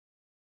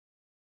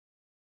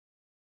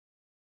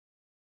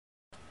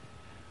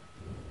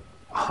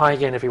Hi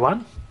again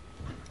everyone.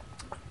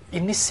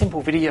 In this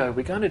simple video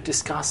we're going to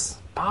discuss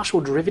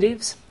partial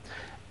derivatives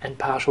and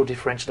partial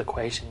differential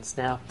equations.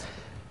 Now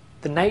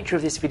the nature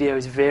of this video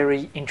is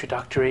very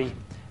introductory,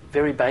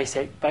 very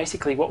basic.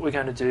 Basically what we're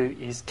going to do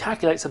is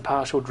calculate some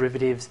partial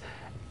derivatives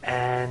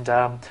and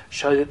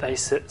show that they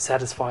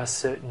satisfy a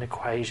certain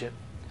equation.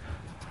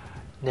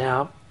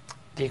 Now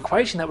the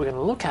equation that we're going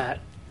to look at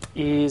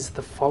is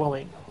the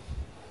following.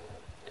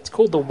 It's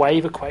called the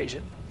wave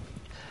equation.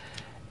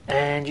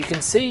 And you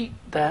can see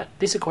that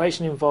this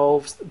equation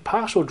involves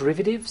partial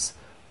derivatives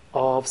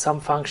of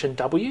some function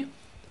w,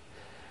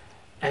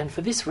 and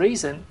for this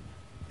reason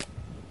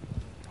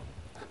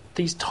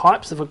these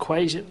types of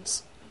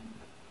equations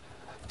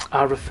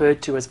are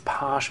referred to as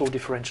partial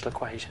differential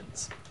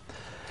equations.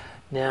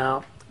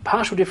 Now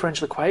partial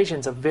differential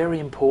equations are very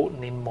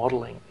important in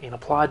modelling, in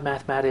applied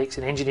mathematics,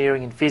 in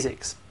engineering and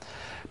physics,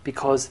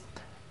 because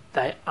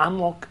they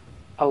unlock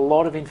a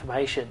lot of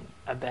information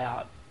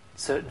about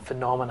certain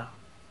phenomena.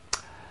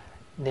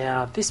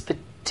 Now this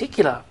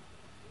particular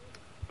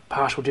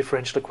partial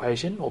differential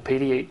equation, or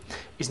PDE,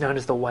 is known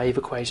as the wave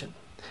equation.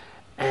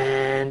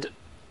 And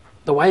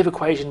the wave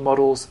equation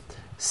models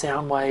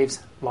sound waves,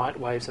 light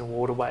waves and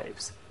water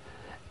waves.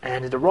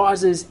 And it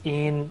arises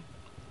in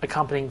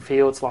accompanying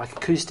fields like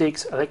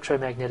acoustics,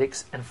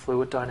 electromagnetics and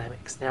fluid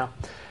dynamics. Now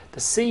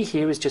the C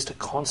here is just a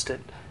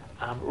constant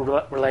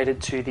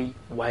related to the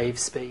wave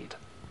speed.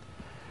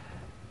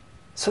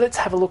 So let's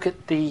have a look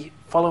at the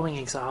following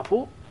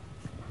example.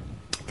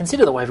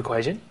 Consider the wave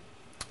equation.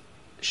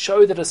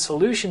 Show that a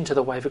solution to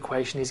the wave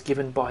equation is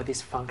given by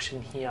this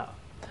function here.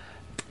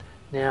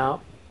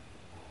 Now,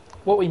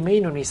 what we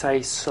mean when we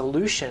say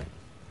solution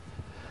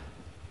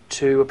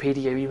to a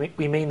PDE,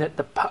 we mean that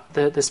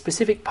the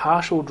specific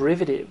partial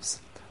derivatives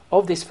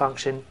of this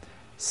function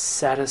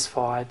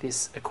satisfy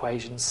this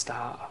equation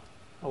star,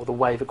 or the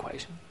wave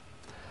equation.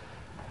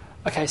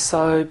 Okay,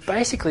 so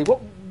basically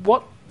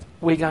what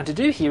we're going to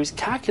do here is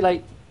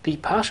calculate the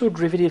partial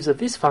derivatives of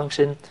this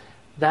function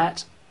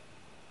that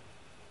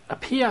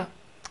appear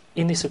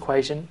in this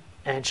equation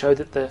and show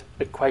that the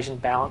equation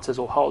balances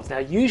or holds. Now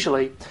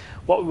usually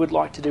what we would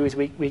like to do is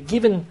we're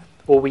given,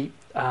 or we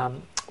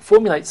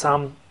formulate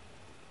some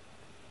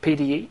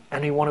PDE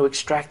and we want to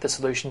extract the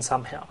solution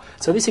somehow.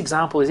 So this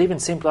example is even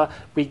simpler.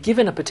 We're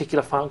given a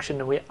particular function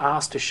and we're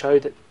asked to show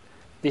that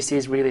this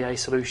is really a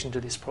solution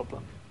to this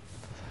problem.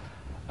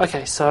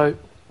 Okay, so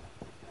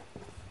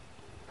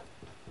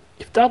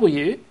if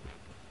W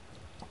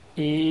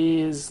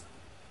is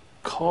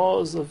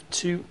cos of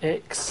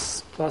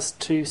 2x plus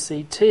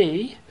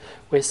 2ct,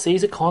 where c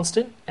is a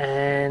constant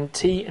and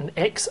t and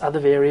x are the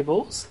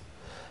variables,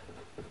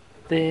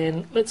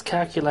 then let's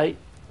calculate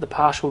the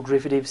partial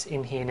derivatives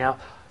in here. Now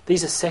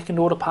these are second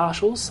order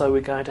partials, so we're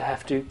going to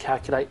have to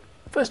calculate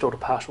first order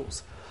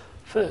partials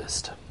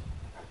first.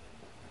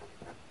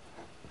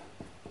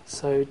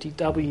 So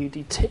dw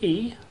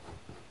dt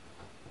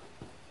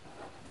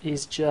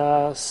is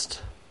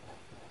just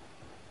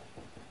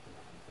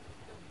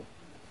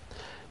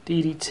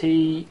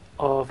ddt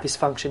of this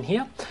function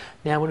here.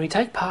 Now when we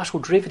take partial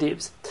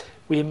derivatives,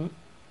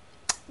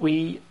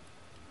 we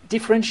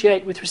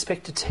differentiate with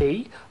respect to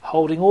t,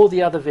 holding all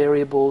the other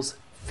variables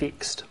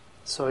fixed.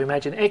 So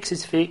imagine x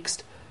is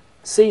fixed,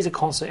 c is a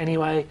constant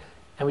anyway,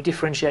 and we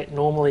differentiate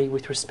normally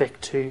with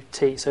respect to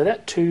t. So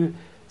that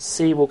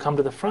 2c will come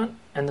to the front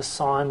and the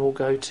sign will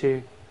go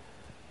to,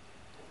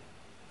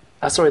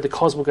 the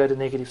cos will go to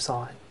negative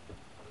sign.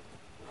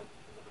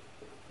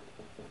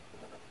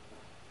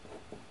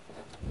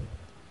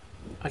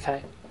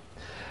 Okay,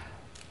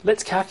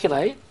 let's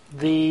calculate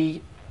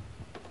the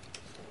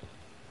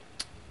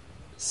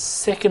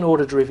second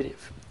order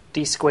derivative,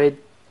 d squared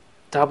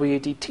w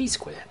dt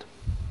squared.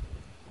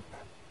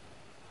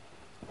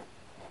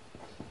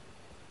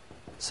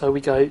 So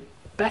we go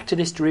back to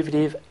this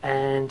derivative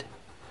and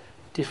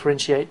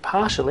differentiate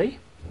partially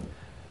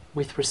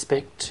with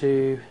respect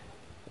to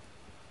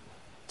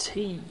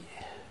t.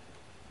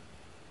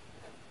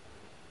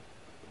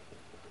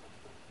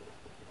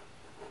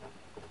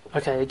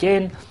 Okay,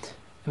 again,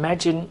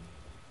 imagine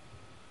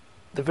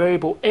the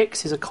variable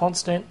x is a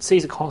constant, c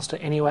is a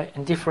constant anyway,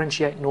 and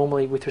differentiate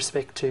normally with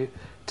respect to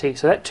t.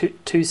 So that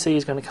 2c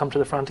is going to come to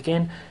the front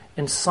again,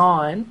 and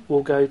sine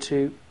will go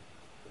to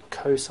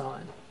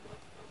cosine.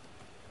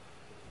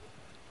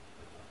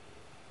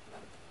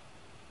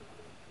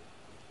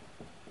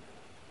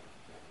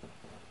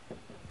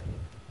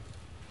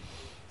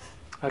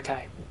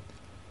 Okay.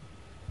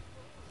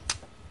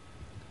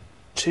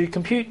 To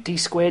compute d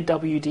squared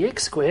w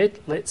dx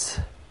squared, let's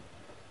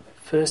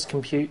first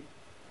compute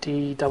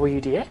dw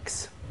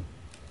dx.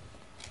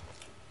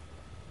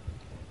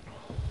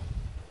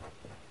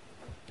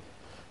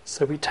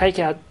 So we take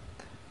our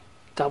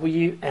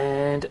w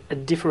and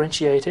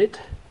differentiate it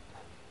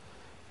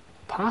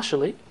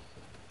partially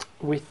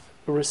with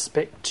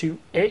respect to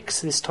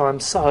x this time.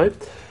 So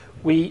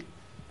we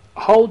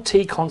hold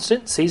t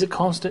constant, c is a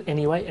constant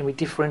anyway, and we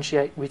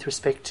differentiate with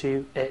respect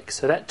to x.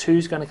 So that 2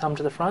 is going to come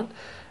to the front,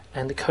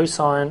 and the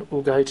cosine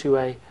will go to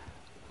a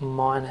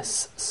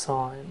minus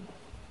sign.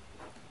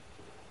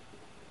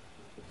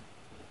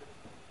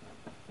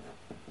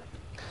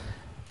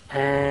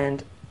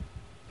 And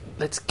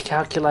let's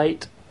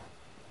calculate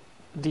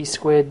d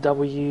squared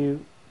w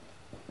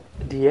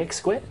dx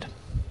squared.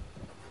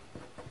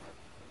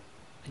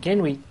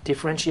 Again, we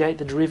differentiate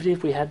the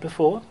derivative we had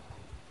before.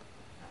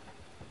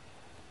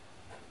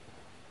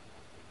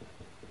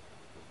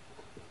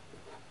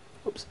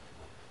 Oops.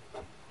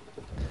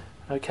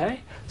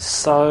 Okay,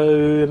 so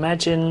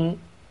imagine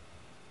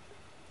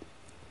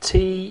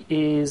t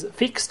is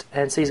fixed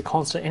and c is a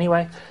constant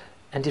anyway,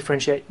 and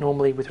differentiate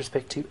normally with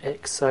respect to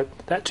x. So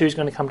that 2 is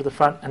going to come to the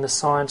front and the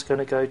sign is going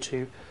to go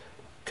to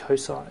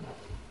cosine.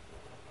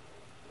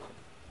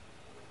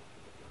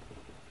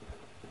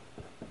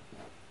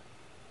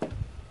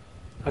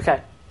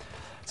 Okay,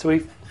 so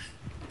we've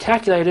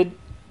calculated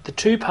the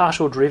 2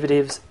 partial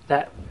derivatives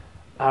that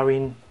are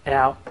in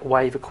our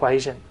wave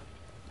equation.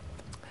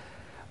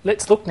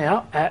 Let's look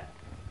now at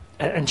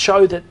and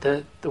show that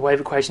the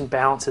wave equation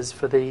balances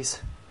for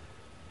these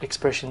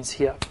expressions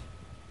here.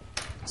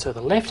 So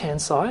the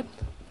left-hand side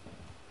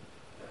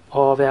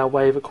of our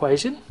wave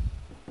equation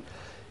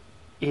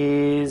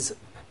is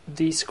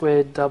d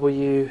squared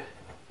w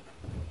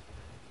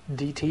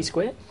dt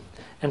squared.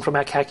 And from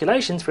our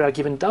calculations for our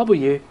given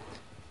w,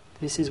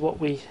 this is what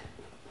we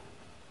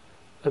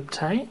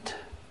obtained.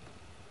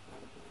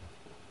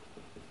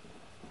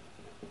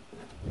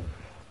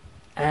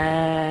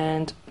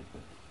 And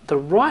the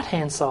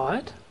right-hand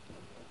side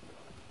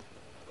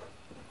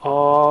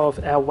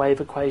of our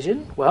wave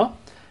equation, well,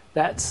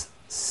 that's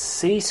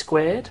c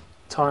squared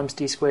times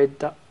d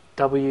squared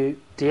w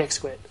dx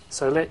squared.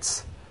 So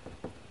let's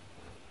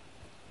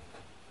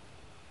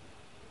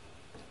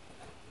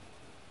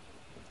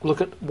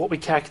look at what we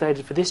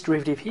calculated for this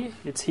derivative here.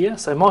 It's here.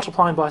 So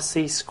multiplying by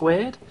c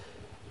squared,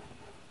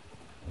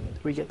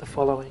 we get the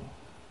following.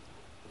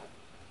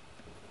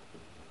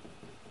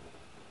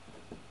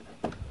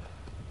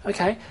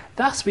 Okay,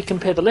 thus we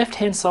compare the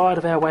left-hand side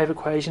of our wave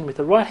equation with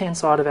the right-hand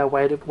side of our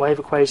wave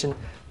equation,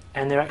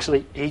 and they're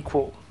actually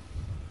equal.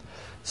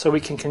 So we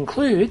can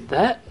conclude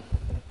that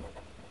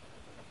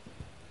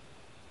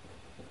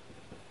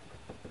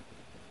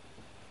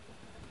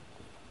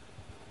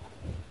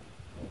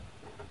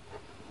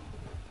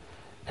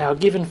our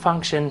given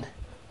function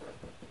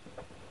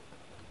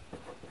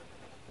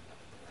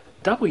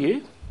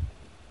w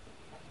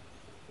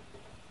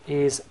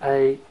is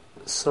a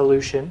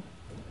solution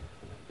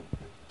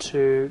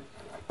to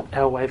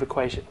our wave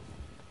equation.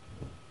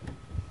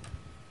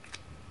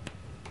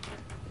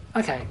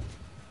 Okay,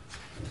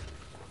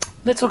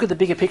 let's look at the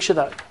bigger picture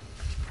though.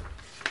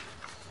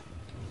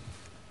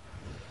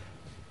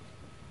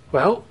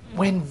 Well,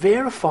 when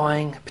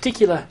verifying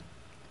particular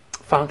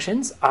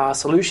functions are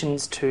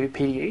solutions to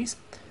PDEs,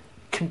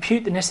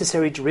 compute the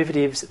necessary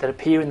derivatives that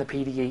appear in the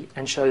PDE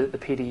and show that the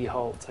PDE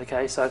holds.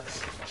 Okay, so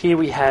here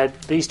we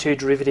had these 2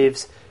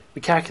 derivatives.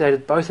 We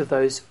calculated both of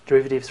those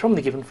derivatives from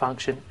the given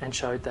function and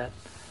showed that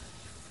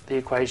the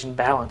equation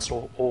balanced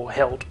or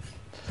held.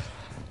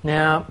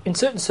 Now, in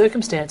certain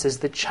circumstances,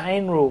 the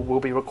chain rule will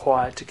be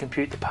required to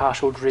compute the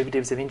partial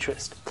derivatives of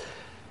interest.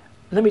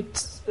 Let me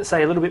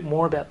say a little bit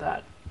more about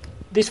that.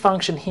 This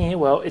function here,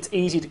 well, it's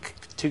easy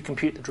to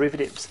compute the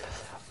derivatives,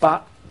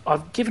 but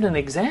I've given an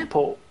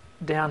example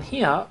down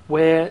here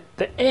where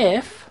the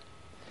f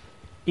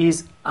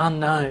is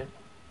unknown.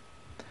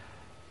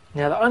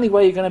 Now, the only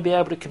way you're going to be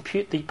able to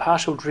compute the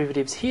partial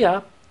derivatives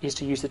here is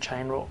to use the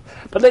chain rule.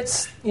 But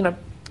let's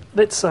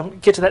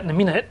get to that in a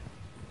minute.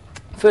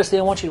 Firstly,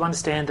 I want you to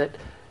understand that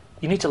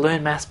you need to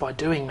learn maths by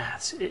doing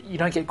maths. You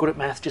don't get good at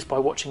maths just by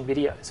watching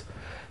videos.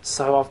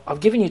 So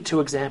I've given you 2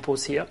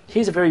 examples here.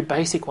 Here's a very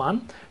basic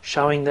one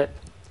showing that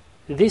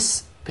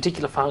this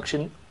particular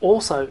function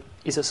also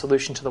is a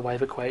solution to the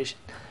wave equation.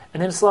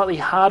 And then a slightly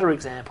harder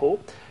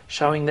example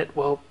showing that,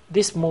 well,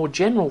 this more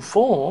general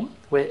form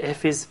where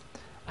f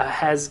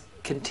has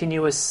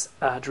continuous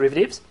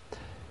derivatives,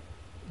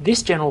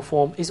 this general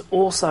form is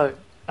also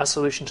a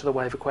solution to the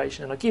wave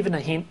equation. And I've given a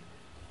hint,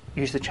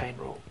 use the chain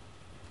rule.